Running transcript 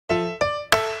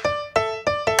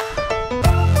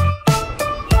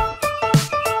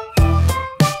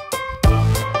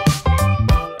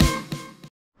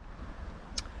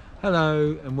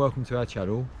Hello and welcome to our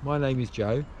channel. My name is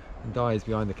Joe and Di is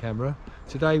behind the camera.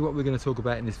 Today what we're going to talk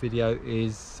about in this video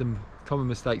is some common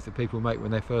mistakes that people make when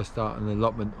they first start an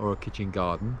allotment or a kitchen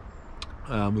garden.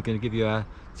 We're going to give you our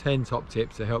 10 top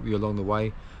tips to help you along the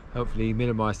way, hopefully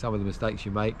minimise some of the mistakes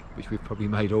you make, which we've probably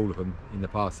made all of them in the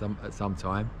past at some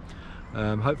time.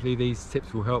 Hopefully these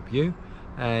tips will help you,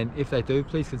 and if they do,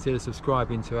 please consider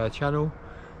subscribing to our channel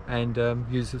and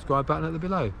use the subscribe button at the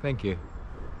below. Thank you.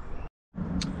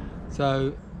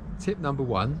 So tip number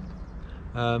one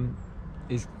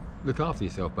is look after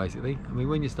yourself basically. I mean,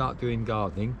 when you start doing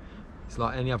gardening, it's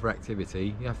like any other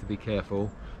activity, you have to be careful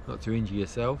not to injure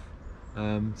yourself.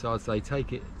 So I'd say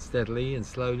take it steadily and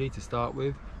slowly to start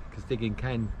with, because digging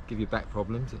can give you back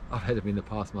problems. I've had them in the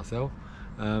past myself.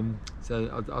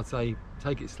 So I'd say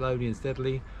take it slowly and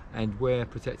steadily, and wear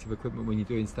protective equipment when you're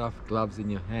doing stuff, gloves in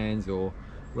your hands, or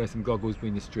wear some goggles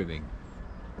when you're strimming.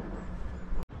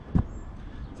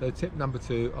 So tip number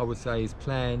two, I would say, is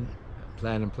plan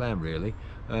really.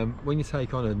 When you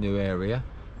take on a new area,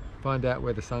 find out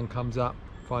where the sun comes up,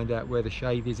 find out where the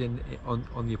shade is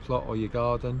on your plot or your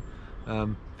garden.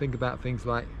 Think about things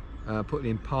like putting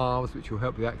in paths which will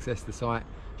help you access the site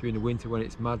during the winter when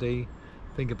it's muddy.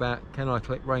 Think about, can I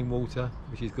collect rainwater,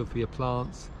 which is good for your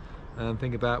plants.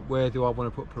 Think about, where do I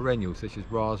want to put perennials such as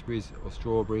raspberries or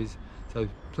strawberries. So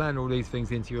plan all these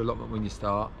things into your allotment when you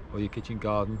start, or your kitchen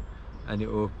garden, and it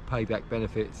will pay back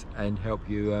benefits and help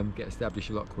you get established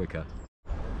a lot quicker.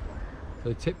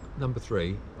 So tip number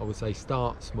three, I would say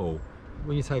start small.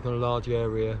 When you take on a large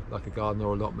area like a garden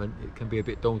or allotment, it can be a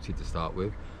bit daunting to start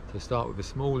with. So start with a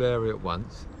small area at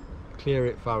once, clear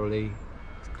it thoroughly,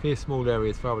 clear small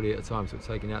areas thoroughly at a time, so it's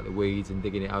taking out the weeds and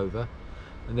digging it over,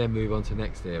 and then move on to the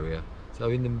next area.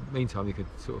 So in the meantime, you could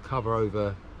sort of cover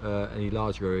over any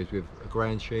larger areas with a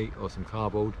ground sheet or some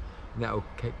cardboard, and that will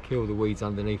kill the weeds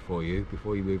underneath for you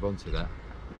before you move on to that.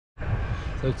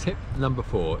 So tip number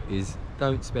four is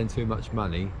don't spend too much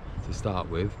money to start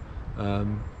with.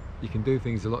 You can do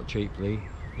things a lot cheaply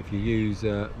if you use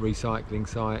recycling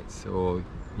sites, or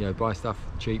buy stuff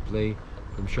cheaply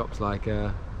from shops like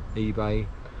eBay.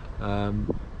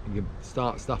 You can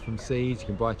start stuff from seeds. You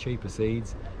can buy cheaper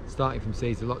seeds. Starting from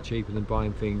seeds is a lot cheaper than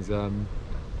buying things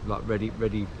like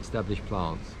ready established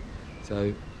plants.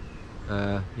 So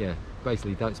yeah,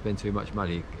 basically don't spend too much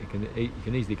money. You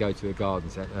can easily go to a garden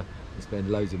centre and spend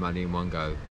loads of money in one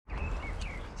go.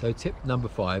 So tip number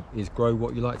five is grow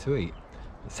what you like to eat.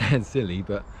 It sounds silly,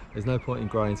 but there's no point in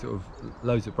growing sort of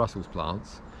loads of Brussels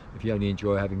plants if you only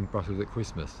enjoy having Brussels at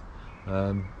Christmas.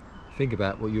 Think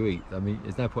about what you eat. I mean,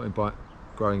 there's no point in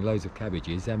growing loads of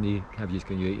cabbages. How many cabbages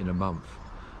can you eat in a month?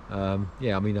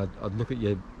 Yeah, I mean, I'd look at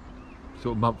your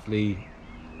sort of monthly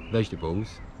vegetables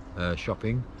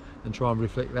shopping and try and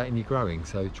reflect that in your growing.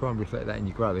 So try and reflect that in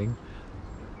your growing.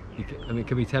 I mean, it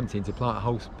can be tempting to plant a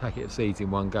whole packet of seeds in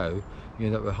one go. You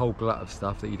end up with a whole glut of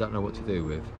stuff that you don't know what to do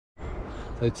with.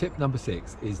 So tip number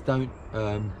six is don't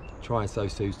try and sow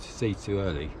seeds too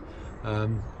early.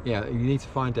 Yeah, you need to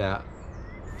find out,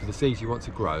 for the seeds you want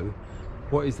to grow,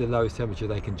 what is the lowest temperature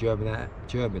they can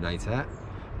germinate at.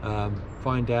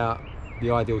 Find out the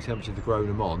ideal temperature to grow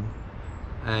them on,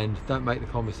 and don't make the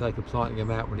common mistake of planting them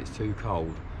out when it's too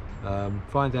cold.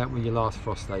 Find out when your last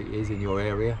frost date is in your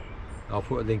area. I'll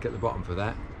put a link at the bottom for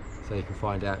that, so you can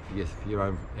find out for your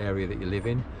own area that you live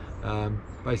in.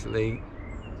 Basically,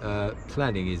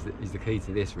 planning is the key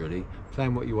to this really.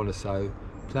 Plan what you want to sow,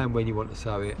 plan when you want to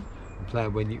sow it, and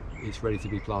plan when it's ready to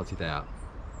be planted out.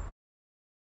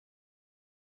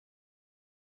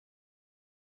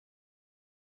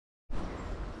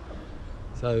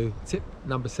 So tip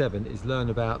number seven is learn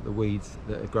about the weeds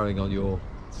that are growing on your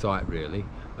site really.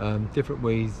 Different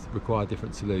weeds require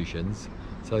different solutions,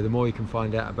 so the more you can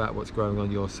find out about what's growing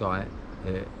on your site,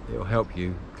 it'll help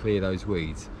you clear those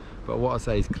weeds. But what I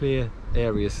say is clear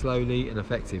areas slowly and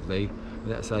effectively, and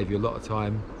that'll save you a lot of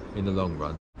time in the long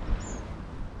run.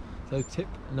 So tip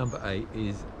number eight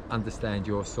is understand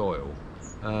your soil.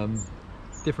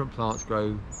 Different plants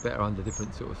grow better under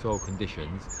different sort of soil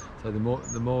conditions, so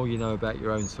the more you know about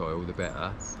your own soil, the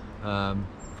better.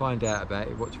 Find out about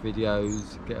it, watch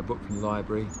videos, get a book from the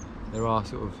library. There are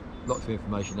sort of lots of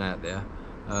information out there.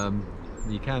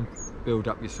 You can build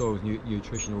up your soil's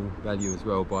nutritional value as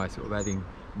well by sort of adding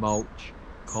mulch,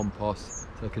 compost.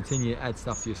 So continue to add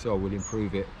stuff to your soil will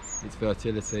improve its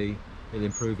fertility, it'll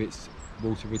improve its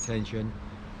water retention,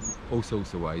 all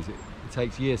sorts of ways. It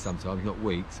takes years sometimes, not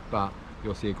weeks, but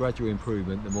you'll see a gradual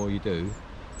improvement the more you do,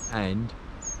 and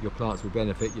your plants will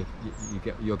benefit.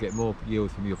 You'll get more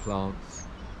yield from your plants,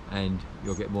 and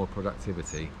you'll get more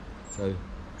productivity. So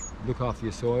look after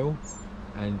your soil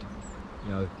and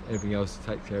you know, everything else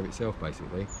takes care of itself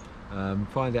basically.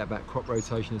 Find out about crop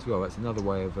rotation as well. That's another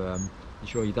way of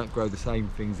ensuring you don't grow the same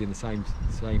things in the same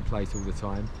place all the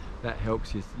time. That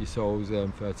helps your soil's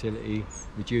fertility,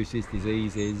 reduces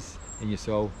diseases in your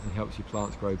soil, and helps your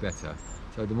plants grow better.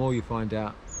 So the more you find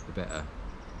out, the better.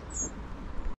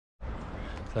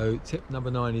 So tip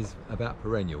number 9 is about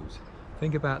perennials.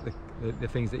 Think about the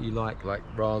things that you like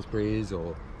raspberries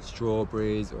or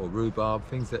strawberries or rhubarb,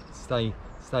 things that stay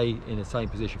in the same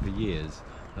position for years.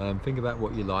 Think about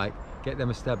what you like, get them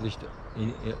established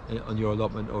on your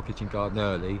allotment or kitchen garden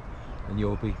early, and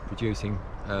you'll be producing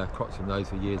crops from those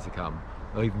for years to come.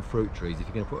 Or even fruit trees. If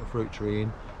you're going to put a fruit tree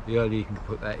in, the earlier you can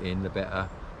put that in, the better.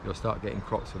 You'll start getting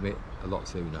crops from it a lot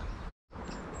sooner.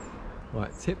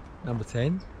 Right, tip number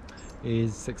 10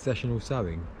 is successional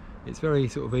sowing. It's very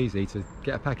sort of easy to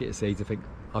get a packet of seeds and think,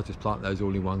 I'll just plant those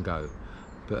all in one go.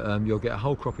 But you'll get a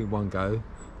whole crop in one go.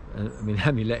 I mean,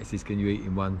 how many lettuces can you eat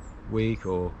in 1 week,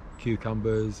 or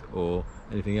cucumbers, or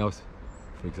anything else,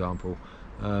 for example?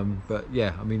 But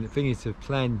yeah, I mean, the thing is to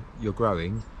plan your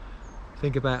growing.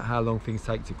 Think about how long things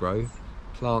take to grow,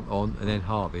 plant on, and then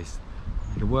harvest.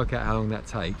 You can work out how long that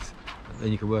takes, and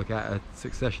then you can work out a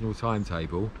successional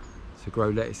timetable to grow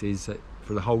lettuces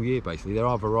for the whole year basically. There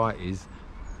are varieties.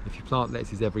 If you plant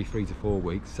lettuces every 3 to 4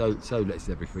 weeks, sow lettuces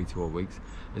every 3 to 4 weeks,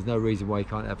 there's no reason why you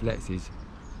can't have lettuces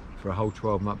for a whole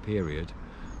 12-month period.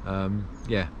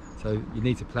 Yeah, so you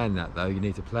need to plan that though. You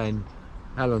need to plan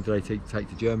how long do they take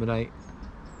to germinate.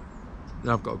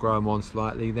 Then I've got to grow them on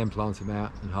slightly, then plant them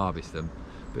out and harvest them.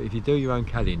 But if you do your own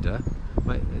calendar, I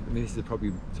mean, this is probably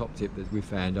the top tip that we've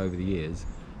found over the years.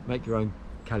 Make your own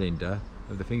calendar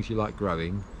of the things you like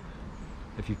growing.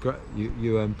 If you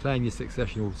plan your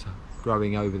successional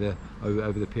growing over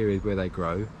the period where they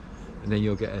grow, and then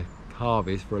you'll get a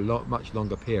harvest for a much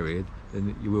longer period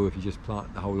than you will if you just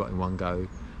plant the whole lot in one go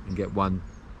and get one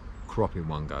crop in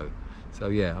one go. So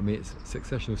yeah, I mean,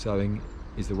 successional sowing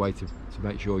is the way to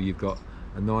make sure you've got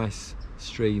a nice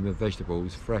stream of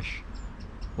vegetables fresh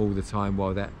all the time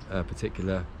while that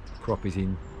particular crop is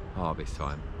in harvest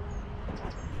time.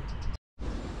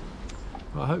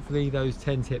 Well, hopefully those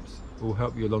 10 tips will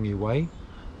help you along your way.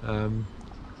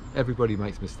 Everybody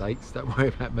makes mistakes, don't worry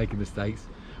about making mistakes.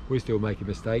 We're still making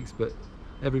mistakes, but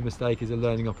every mistake is a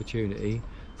learning opportunity.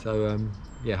 So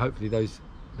yeah, hopefully those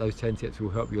 10 tips will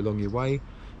help you along your way.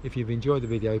 If you've enjoyed the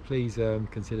video, please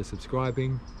consider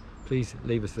subscribing. Please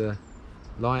leave us a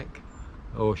like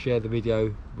or share the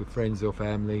video with friends or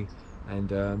family,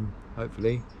 and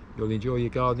hopefully you'll enjoy your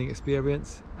gardening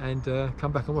experience and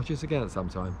come back and watch us again at some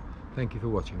time. Thank you for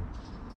watching.